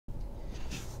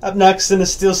Up next in the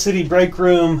Steel City break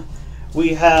room, we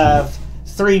have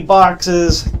 3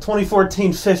 boxes,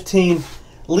 2014-15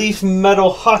 Leaf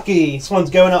Metal Hockey. This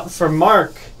one's going up for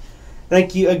Mark.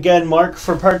 Thank you again, Mark,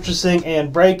 for purchasing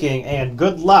and breaking, and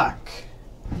good luck.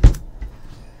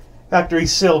 Factory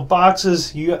sealed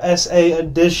boxes, USA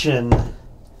edition.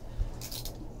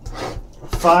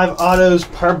 5 autos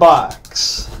per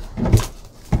box.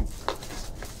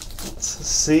 Let's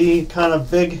see kind of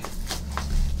big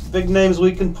names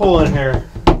we can pull in here.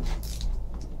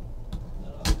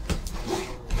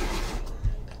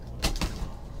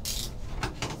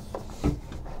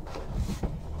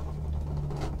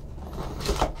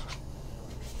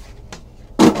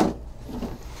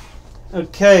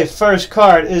 Okay, first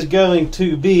card is going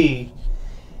to be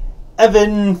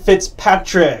Evan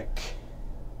Fitzpatrick.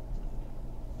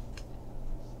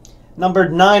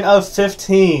 Numbered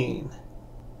 9/15.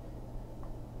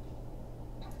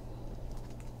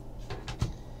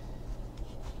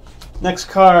 Next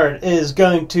card is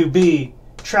going to be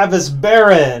Travis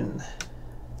Barron.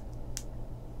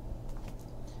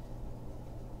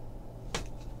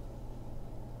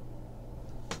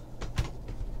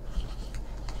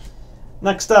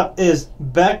 Next up is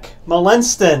Beck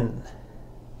Melenston.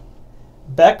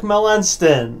 Beck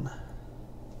Melenston.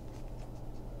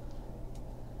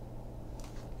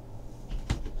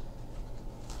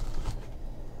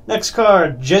 Next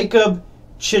card, Jacob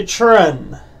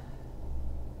Chychrun.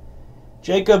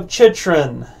 Jacob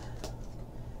Chychrun.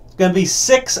 It's going to be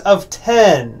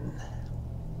 6/10.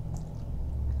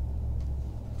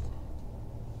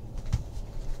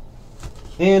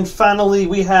 And finally,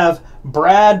 we have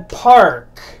Brad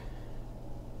Park.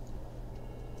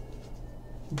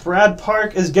 Brad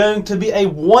Park is going to be a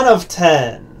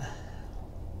 1/10.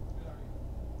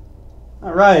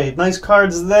 All right, nice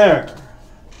cards there.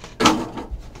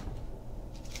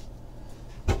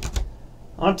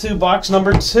 On to box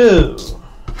number 2.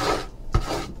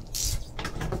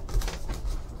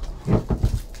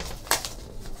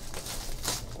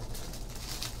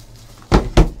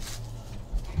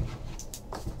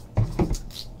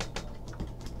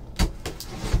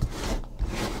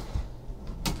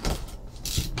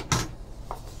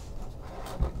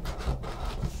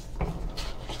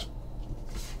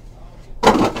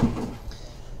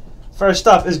 First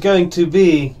up is going to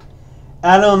be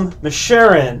Adam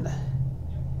Misharin.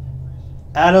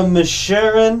 Adam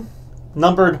Misharin,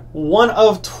 numbered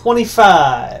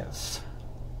 1/25.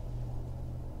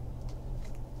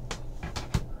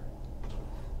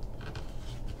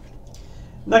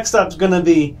 Next up is going to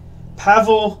be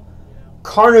Pavel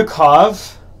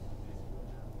Karnukov.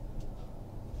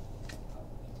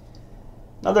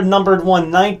 Another numbered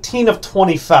one,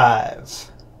 19/25.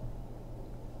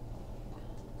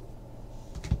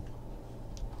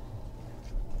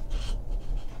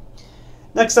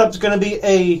 Next up is going to be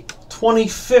a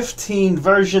 2015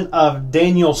 version of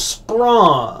Daniel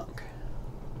Sprong.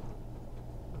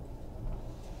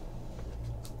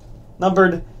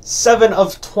 Numbered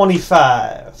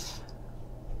 7/25.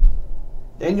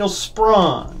 Daniel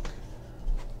Sprong.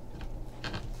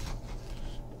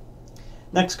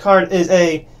 Next card is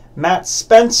a Matt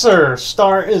Spencer,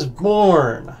 Star is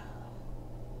Born.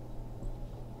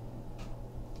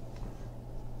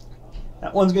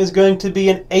 That one is going to be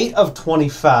an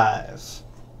 8/25.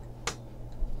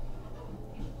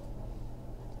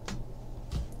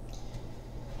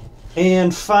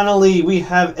 And finally, we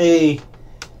have a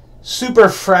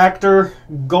Superfractor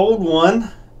gold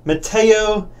one,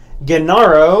 Matteo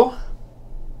Gennaro.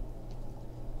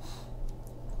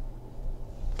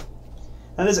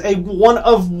 That is a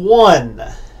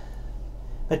 1/1.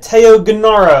 Matteo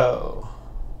Gennaro.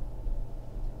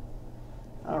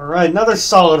 Alright, another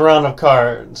solid round of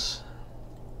cards.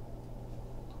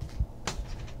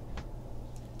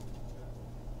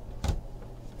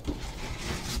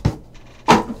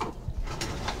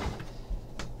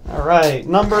 Alright,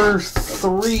 number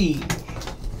 3.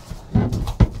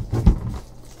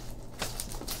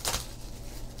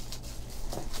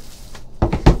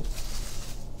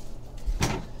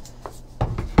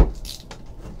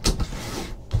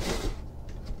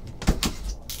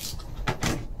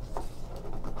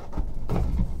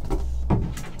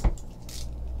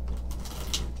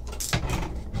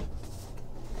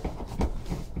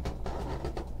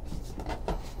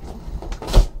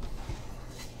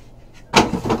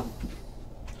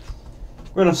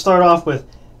 We're going to start off with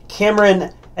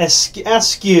Cameron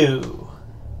Askew.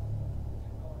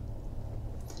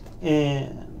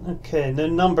 And, okay, the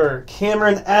number,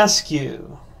 Cameron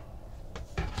Askew.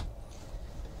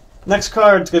 Next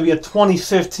card is going to be a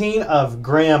 2015 of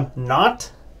Graham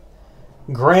Knott.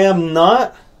 Graham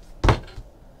Knott.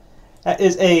 That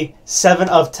is a 7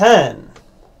 of 10.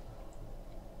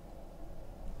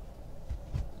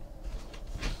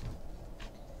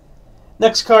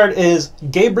 Next card is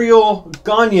Gabriel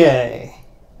Gagne.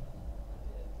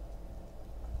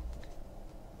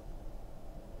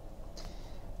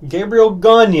 Gabriel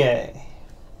Gagne.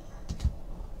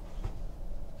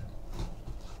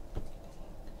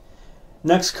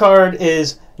 Next card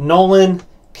is Nolan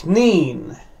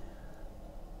Kneen.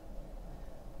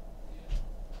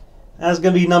 That's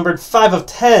going to be numbered 5 of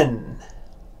 10.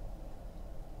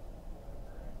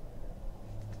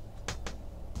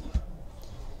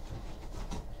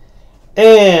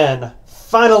 And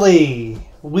finally,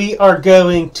 we are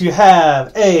going to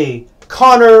have a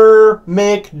Connor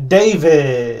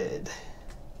McDavid.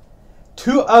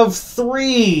 2 of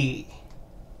 3.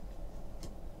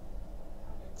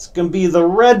 It's going to be the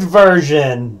red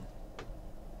version.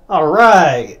 All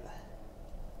right.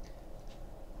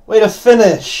 Way to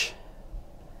finish.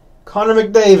 Connor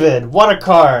McDavid. What a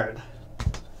card.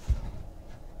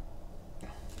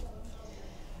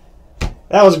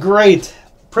 That was great.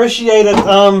 Appreciate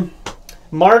it,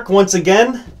 Mark, once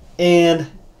again. And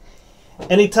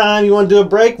anytime you want to do a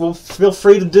break, well, feel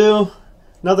free to do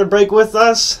another break with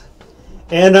us.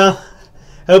 And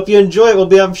hope you enjoy it. We'll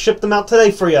be able to ship them out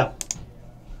today for you.